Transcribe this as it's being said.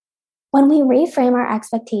When we reframe our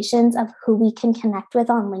expectations of who we can connect with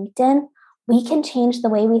on LinkedIn, we can change the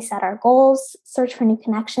way we set our goals, search for new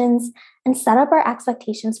connections, and set up our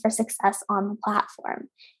expectations for success on the platform.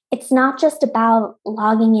 It's not just about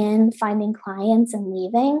logging in, finding clients, and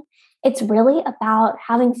leaving. It's really about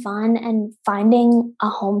having fun and finding a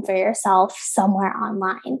home for yourself somewhere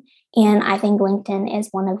online. And I think LinkedIn is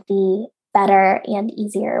one of the better and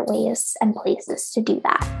easier ways and places to do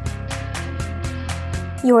that.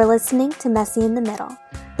 You are listening to Messy in the Middle,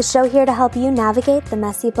 the show here to help you navigate the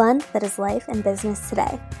messy blend that is life and business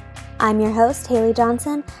today. I'm your host, Haley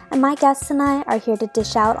Johnson, and my guests and I are here to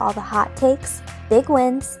dish out all the hot takes, big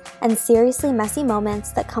wins, and seriously messy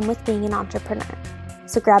moments that come with being an entrepreneur.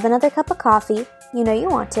 So grab another cup of coffee, you know you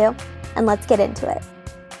want to, and let's get into it.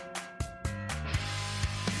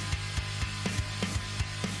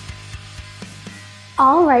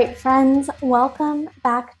 All right, friends, welcome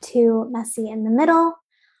back to Messy in the Middle.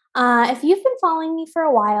 If you've been following me for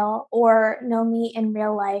a while or know me in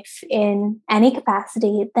real life in any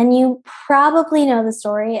capacity, then you probably know the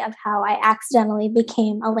story of how I accidentally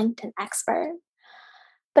became a LinkedIn expert.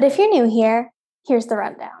 But if you're new here, here's the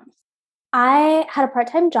rundown. I had a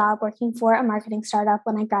part-time job working for a marketing startup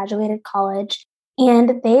when I graduated college,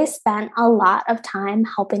 and they spent a lot of time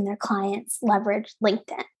helping their clients leverage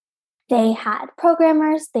LinkedIn. They had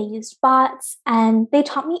programmers, they used bots, and they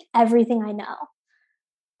taught me everything I know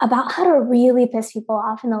about how to really piss people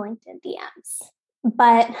off in the LinkedIn DMs.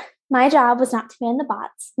 But my job was not to man the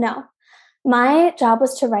bots. No, my job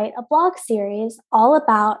was to write a blog series all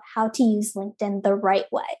about how to use LinkedIn the right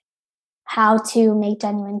way, how to make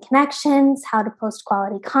genuine connections, how to post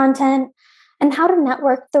quality content, and how to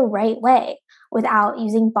network the right way without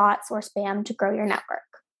using bots or spam to grow your network.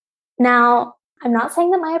 Now, I'm not saying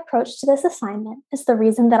that my approach to this assignment is the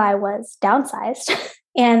reason that I was downsized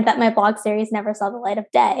and that my blog series never saw the light of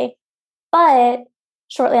day. But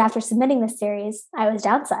shortly after submitting this series, I was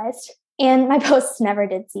downsized and my posts never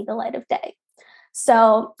did see the light of day.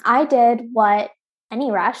 So I did what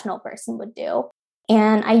any rational person would do.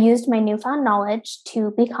 And I used my newfound knowledge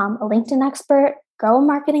to become a LinkedIn expert, grow a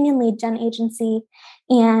marketing and lead gen agency,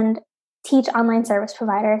 and teach online service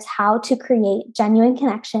providers how to create genuine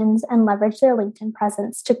connections and leverage their LinkedIn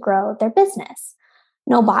presence to grow their business.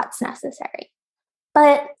 No bots necessary.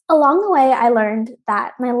 But along the way, I learned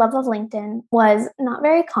that my love of LinkedIn was not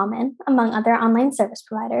very common among other online service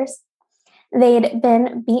providers. They'd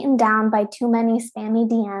been beaten down by too many spammy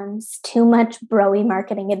DMs, too much bro-y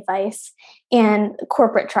marketing advice, and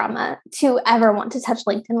corporate trauma to ever want to touch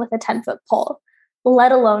LinkedIn with a 10-foot pole,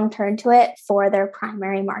 let alone turn to it for their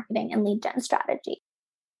primary marketing and lead gen strategy.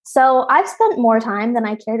 So I've spent more time than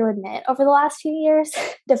I care to admit over the last few years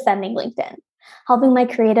defending LinkedIn, helping my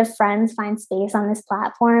creative friends find space on this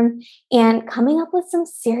platform, and coming up with some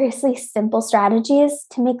seriously simple strategies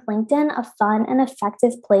to make LinkedIn a fun and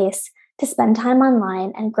effective place to spend time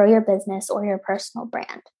online and grow your business or your personal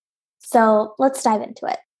brand. So let's dive into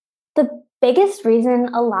it. The biggest reason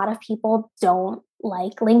a lot of people don't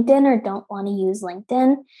like LinkedIn or don't want to use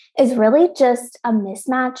LinkedIn is really just a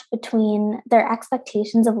mismatch between their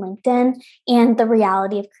expectations of LinkedIn and the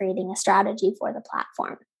reality of creating a strategy for the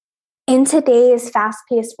platform. In today's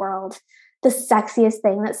fast-paced world, the sexiest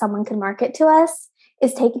thing that someone can market to us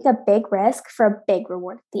is taking a big risk for a big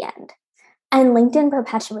reward at the end. And LinkedIn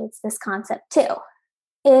perpetuates this concept too.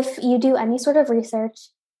 If you do any sort of research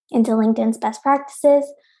into LinkedIn's best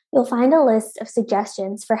practices, you'll find a list of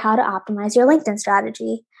suggestions for how to optimize your LinkedIn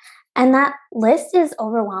strategy. And that list is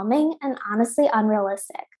overwhelming and honestly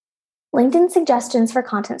unrealistic. LinkedIn suggestions for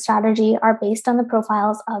content strategy are based on the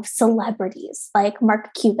profiles of celebrities like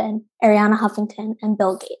Mark Cuban, Arianna Huffington, and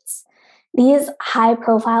Bill Gates. These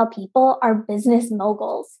high-profile people are business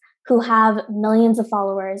moguls who have millions of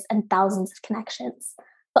followers and thousands of connections.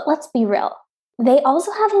 But let's be real. They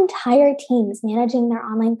also have entire teams managing their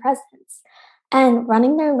online presence. And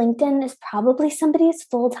running their LinkedIn is probably somebody's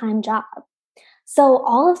full-time job. So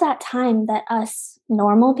all of that time that us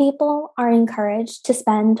normal people are encouraged to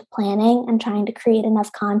spend planning and trying to create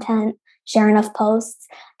enough content, share enough posts,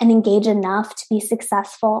 and engage enough to be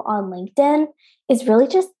successful on LinkedIn is really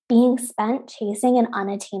just being spent chasing an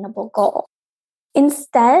unattainable goal.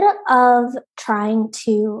 Instead of trying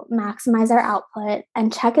to maximize our output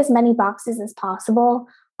and check as many boxes as possible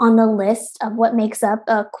on the list of what makes up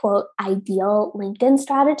a, quote, ideal LinkedIn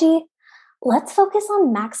strategy, let's focus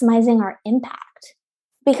on maximizing our impact.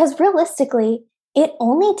 Because realistically, it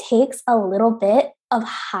only takes a little bit of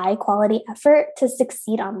high quality effort to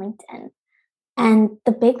succeed on LinkedIn. And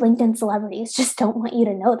the big LinkedIn celebrities just don't want you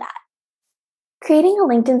to know that. Creating a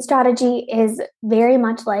LinkedIn strategy is very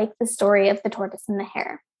much like the story of the tortoise and the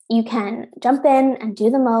hare. You can jump in and do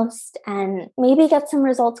the most and maybe get some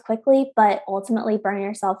results quickly, but ultimately burn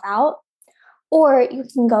yourself out. Or you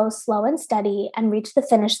can go slow and steady and reach the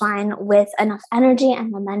finish line with enough energy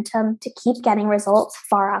and momentum to keep getting results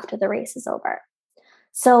far after the race is over.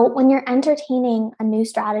 So when you're entertaining a new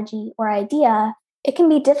strategy or idea, it can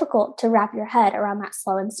be difficult to wrap your head around that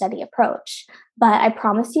slow and steady approach. But I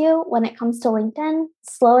promise you, when it comes to LinkedIn,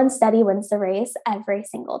 slow and steady wins the race every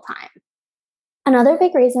single time. Another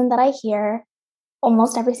big reason that I hear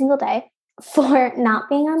almost every single day for not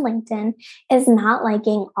being on LinkedIn is not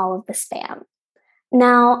liking all of the spam.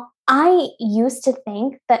 Now, I used to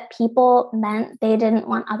think that people meant they didn't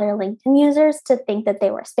want other LinkedIn users to think that they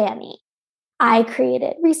were spammy. I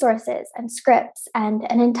created resources and scripts and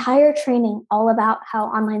an entire training all about how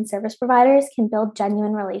online service providers can build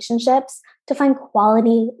genuine relationships to find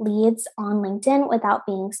quality leads on LinkedIn without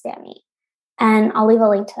being spammy. And I'll leave a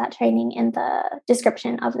link to that training in the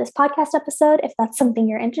description of this podcast episode if that's something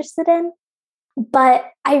you're interested in. But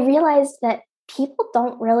I realized that people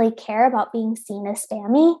don't really care about being seen as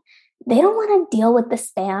spammy. They don't want to deal with the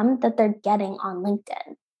spam that they're getting on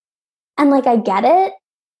LinkedIn. And I get it,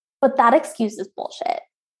 but that excuse is bullshit.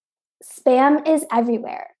 Spam is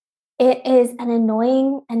everywhere. It is an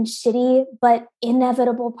annoying and shitty, but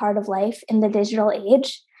inevitable part of life in the digital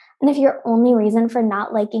age. And if your only reason for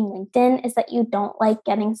not liking LinkedIn is that you don't like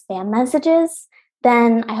getting spam messages,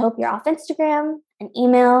 then I hope you're off Instagram and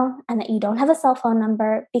email and that you don't have a cell phone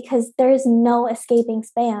number, because there's no escaping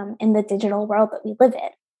spam in the digital world that we live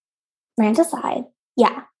in. Rant aside,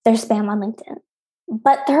 yeah, there's spam on LinkedIn.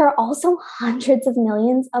 But there are also hundreds of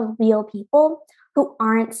millions of real people who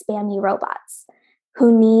aren't spammy robots,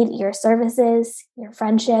 who need your services, your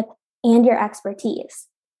friendship, and your expertise.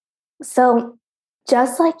 So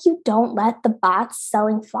just like you don't let the bots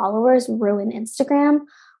selling followers ruin Instagram,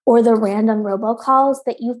 or the random robocalls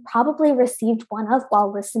that you've probably received one of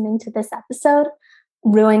while listening to this episode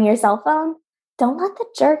ruin your cell phone, don't let the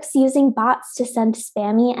jerks using bots to send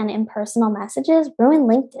spammy and impersonal messages ruin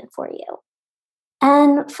LinkedIn for you.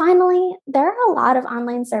 And finally, there are a lot of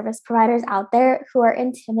online service providers out there who are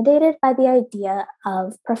intimidated by the idea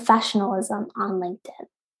of professionalism on LinkedIn.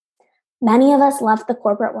 Many of us left the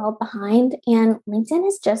corporate world behind, and LinkedIn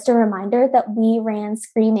is just a reminder that we ran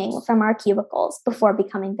screaming from our cubicles before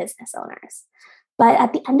becoming business owners. But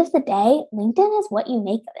at the end of the day, LinkedIn is what you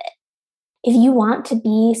make of it. If you want to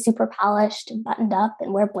be super polished and buttoned up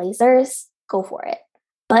and wear blazers, go for it.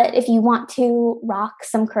 But if you want to rock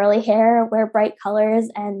some curly hair, wear bright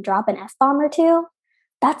colors, and drop an F-bomb or two,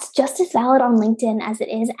 that's just as valid on LinkedIn as it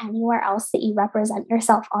is anywhere else that you represent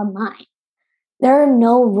yourself online. There are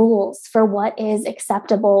no rules for what is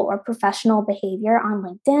acceptable or professional behavior on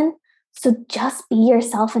LinkedIn, so just be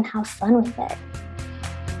yourself and have fun with it.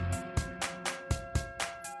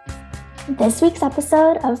 This week's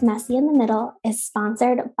episode of Messy in the Middle is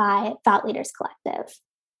sponsored by Thought Leaders Collective.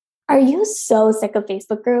 Are you so sick of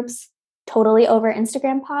Facebook groups? Totally over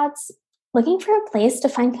Instagram pods? Looking for a place to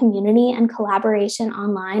find community and collaboration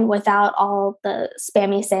online without all the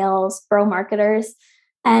spammy sales, bro marketers,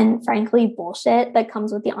 and frankly, bullshit that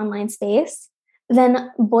comes with the online space?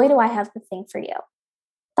 Then boy, do I have the thing for you.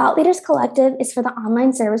 Thought Leaders Collective is for the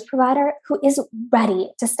online service provider who is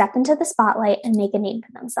ready to step into the spotlight and make a name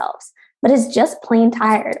for themselves, but is just plain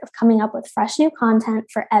tired of coming up with fresh new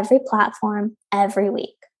content for every platform every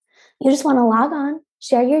week. You just want to log on,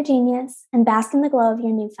 share your genius, and bask in the glow of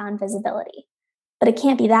your newfound visibility. But it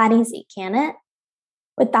can't be that easy, can it?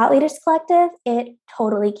 With Thought Leaders Collective, it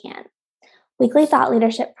totally can. Weekly thought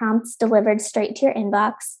leadership prompts delivered straight to your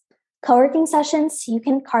inbox, co-working sessions so you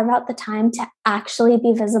can carve out the time to actually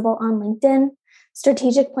be visible on LinkedIn,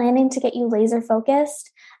 strategic planning to get you laser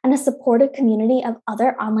focused, and a supportive community of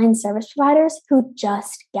other online service providers who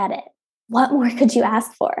just get it. What more could you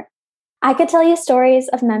ask for? I could tell you stories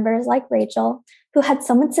of members like Rachel, who had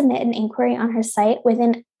someone submit an inquiry on her site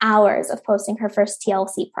within hours of posting her first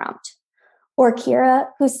TLC prompt. Or Kira,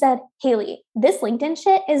 who said, "Haley, this LinkedIn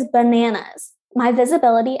shit is bananas. My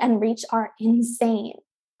visibility and reach are insane."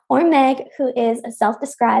 Or Meg, who is a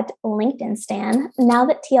self-described LinkedIn stan now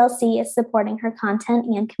that TLC is supporting her content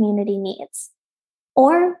and community needs.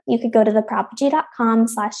 Or you could go to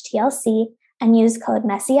thepropegy.com/TLC and use code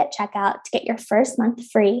MESSY at checkout to get your first month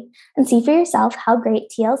free and see for yourself how great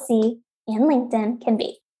TLC and LinkedIn can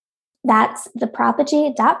be. That's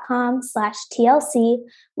thepropegy.com/TLC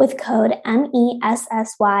with code MESSY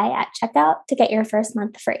at checkout to get your first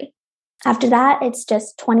month free. After that, it's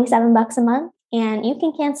just $27 a month and you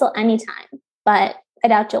can cancel anytime, but I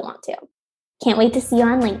doubt you'll want to. Can't wait to see you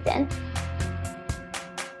on LinkedIn.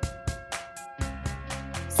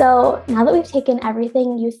 So now that we've taken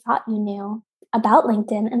everything you thought you knew about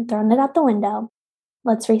LinkedIn and thrown it out the window,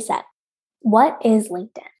 let's reset. What is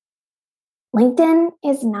LinkedIn? LinkedIn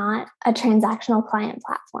is not a transactional client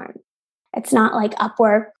platform. It's not like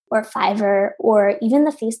Upwork or Fiverr or even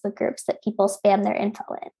the Facebook groups that people spam their info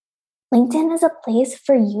in. LinkedIn is a place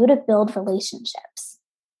for you to build relationships.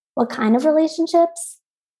 What kind of relationships?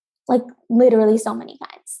 Like literally so many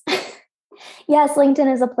kinds. Yes,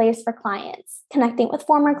 LinkedIn is a place for clients, connecting with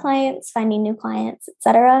former clients, finding new clients,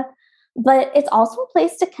 etc. But it's also a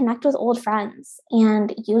place to connect with old friends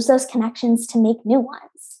and use those connections to make new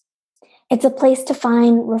ones. It's a place to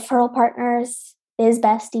find referral partners, biz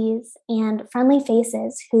besties, and friendly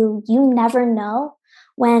faces who you never know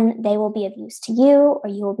when they will be of use to you, or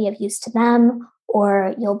you will be of use to them,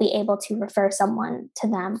 or you'll be able to refer someone to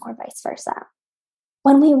them, or vice versa.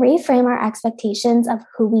 When we reframe our expectations of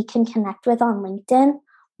who we can connect with on LinkedIn,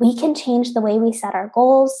 we can change the way we set our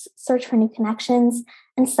goals, search for new connections,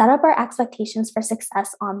 and set up our expectations for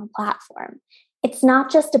success on the platform. It's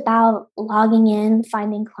not just about logging in,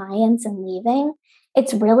 finding clients, and leaving.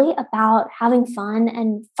 It's really about having fun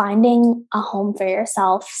and finding a home for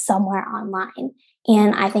yourself somewhere online.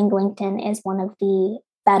 And I think LinkedIn is one of the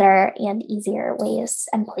better and easier ways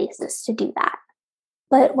and places to do that.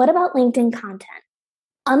 But what about LinkedIn content?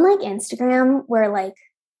 Unlike Instagram, where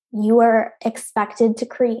you are expected to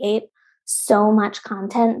create so much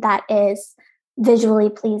content that is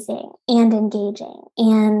visually pleasing and engaging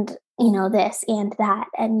and this and that,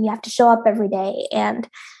 and you have to show up every day, and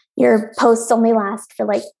your posts only last for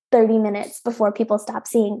 30 minutes before people stop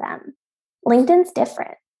seeing them. LinkedIn's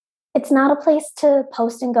different. It's not a place to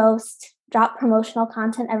post and ghost, drop promotional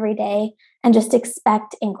content every day, and just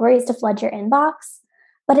expect inquiries to flood your inbox,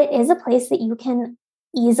 but it is a place that you can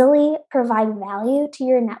easily provide value to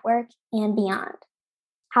your network and beyond.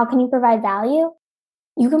 How can you provide value?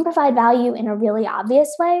 You can provide value in a really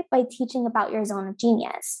obvious way by teaching about your zone of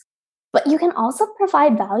genius. But you can also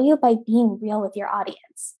provide value by being real with your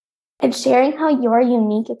audience and sharing how your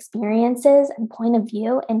unique experiences and point of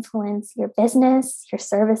view influence your business, your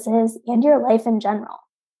services, and your life in general.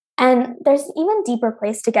 And there's an even deeper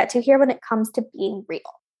place to get to here when it comes to being real.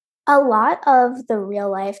 A lot of the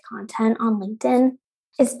real life content on LinkedIn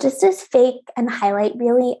is just as fake and highlight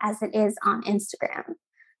really as it is on Instagram.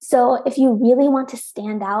 So if you really want to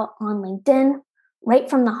stand out on LinkedIn, right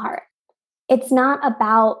from the heart, it's not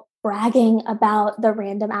about bragging about the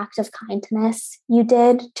random act of kindness you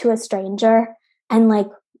did to a stranger and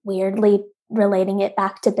weirdly relating it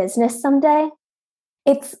back to business someday.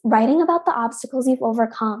 It's writing about the obstacles you've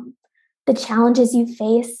overcome, the challenges you've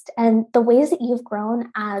faced, and the ways that you've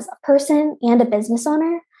grown as a person and a business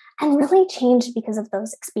owner and really changed because of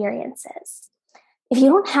those experiences. If you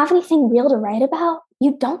don't have anything real to write about,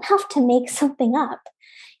 you don't have to make something up.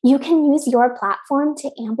 You can use your platform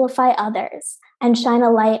to amplify others and shine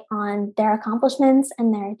a light on their accomplishments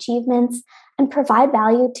and their achievements and provide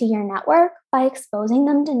value to your network by exposing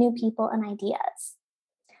them to new people and ideas.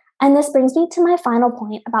 And this brings me to my final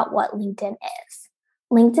point about what LinkedIn is.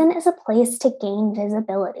 LinkedIn is a place to gain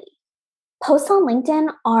visibility. Posts on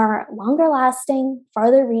LinkedIn are longer lasting,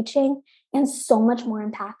 farther reaching, and so much more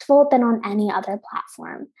impactful than on any other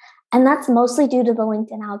platform. And that's mostly due to the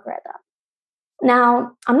LinkedIn algorithm.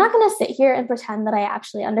 Now, I'm not going to sit here and pretend that I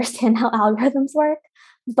actually understand how algorithms work,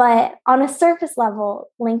 but on a surface level,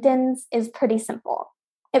 LinkedIn's is pretty simple.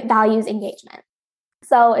 It values engagement.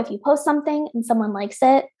 So if you post something and someone likes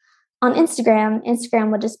it, on Instagram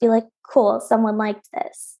would just be like, cool, someone liked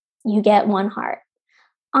this. You get 1 heart.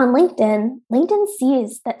 On LinkedIn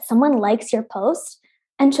sees that someone likes your post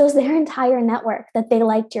and shows their entire network that they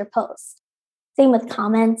liked your post. Same with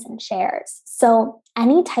comments and shares. So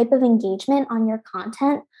any type of engagement on your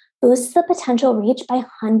content boosts the potential reach by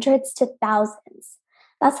hundreds to thousands.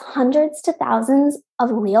 That's hundreds to thousands of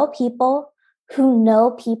real people who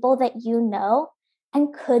know people that you know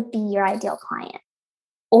and could be your ideal client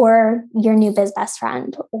or your new biz best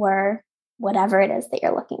friend or whatever it is that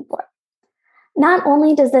you're looking for. Not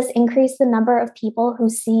only does this increase the number of people who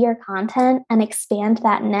see your content and expand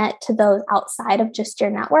that net to those outside of just your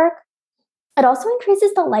network, it also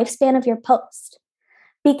increases the lifespan of your post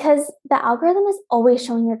because the algorithm is always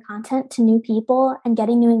showing your content to new people and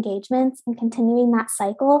getting new engagements and continuing that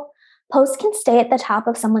cycle. Posts can stay at the top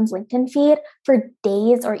of someone's LinkedIn feed for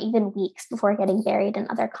days or even weeks before getting buried in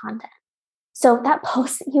other content. So that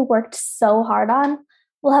post that you worked so hard on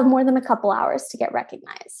will have more than a couple hours to get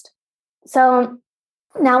recognized. So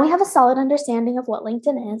now we have a solid understanding of what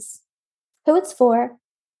LinkedIn is, who it's for,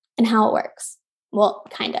 and how it works. Well,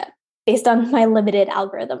 kind of, based on my limited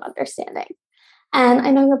algorithm understanding. And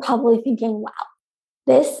I know you're probably thinking, wow,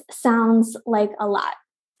 This sounds like a lot.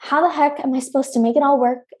 How the heck am I supposed to make it all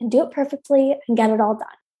work and do it perfectly and get it all done?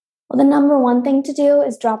 Well, the number one thing to do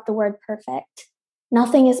is drop the word perfect.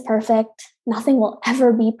 Nothing is perfect. Nothing will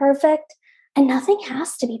ever be perfect. And nothing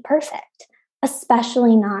has to be perfect,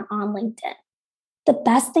 especially not on LinkedIn. The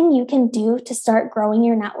best thing you can do to start growing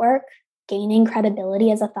your network, gaining credibility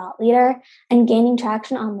as a thought leader, and gaining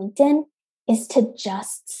traction on LinkedIn is to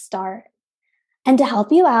just start. And to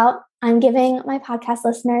help you out, I'm giving my podcast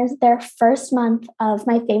listeners their first month of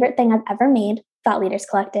my favorite thing I've ever made, Thought Leaders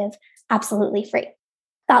Collective, absolutely free.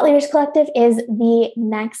 Thought Leaders Collective is the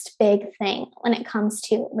next big thing when it comes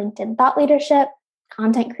to LinkedIn thought leadership,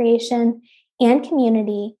 content creation, and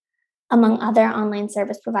community, among other online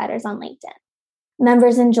service providers on LinkedIn.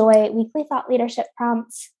 Members enjoy weekly thought leadership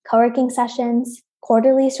prompts, co-working sessions,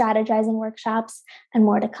 quarterly strategizing workshops, and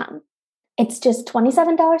more to come. It's just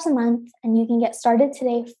 $27 a month, and you can get started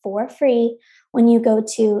today for free when you go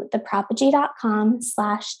to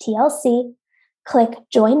thepropegy.com/TLC, click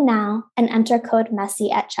join now, and enter code MESSY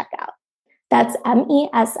at checkout. That's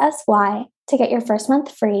MESSY to get your first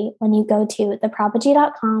month free when you go to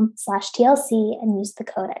thepropegy.com/TLC and use the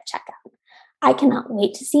code at checkout. I cannot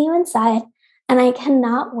wait to see you inside, and I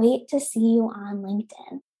cannot wait to see you on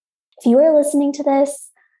LinkedIn. If you are listening to this,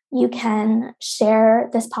 you can share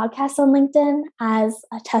this podcast on LinkedIn as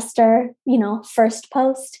a tester, first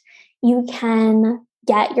post. You can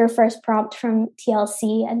get your first prompt from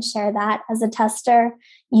TLC and share that as a tester.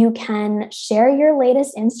 You can share your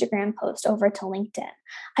latest Instagram post over to LinkedIn.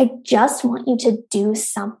 I just want you to do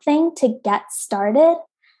something to get started.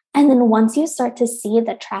 And then once you start to see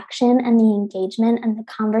the traction and the engagement and the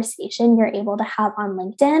conversation you're able to have on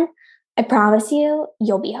LinkedIn, I promise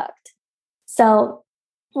you'll be hooked. So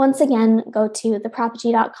once again, go to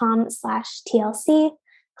thepropegy.com/TLC,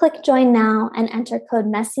 click join now, and enter code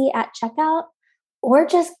MESSY at checkout, or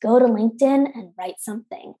just go to LinkedIn and write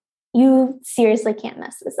something. You seriously can't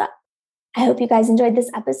mess this up. I hope you guys enjoyed this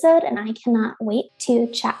episode, and I cannot wait to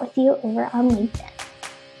chat with you over on LinkedIn.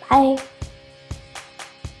 Bye.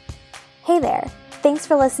 Hey there. Thanks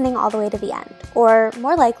for listening all the way to the end. Or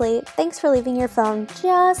more likely, thanks for leaving your phone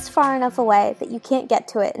just far enough away that you can't get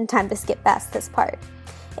to it in time to skip past this part.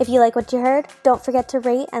 If you like what you heard, don't forget to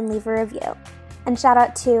rate and leave a review. And shout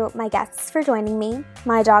out to my guests for joining me,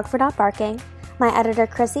 my dog for not barking, my editor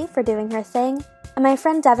Chrissy for doing her thing, and my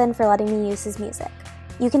friend Devin for letting me use his music.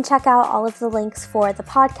 You can check out all of the links for the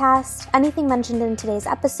podcast, anything mentioned in today's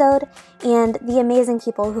episode, and the amazing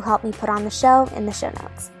people who helped me put on the show in the show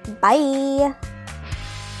notes. Bye!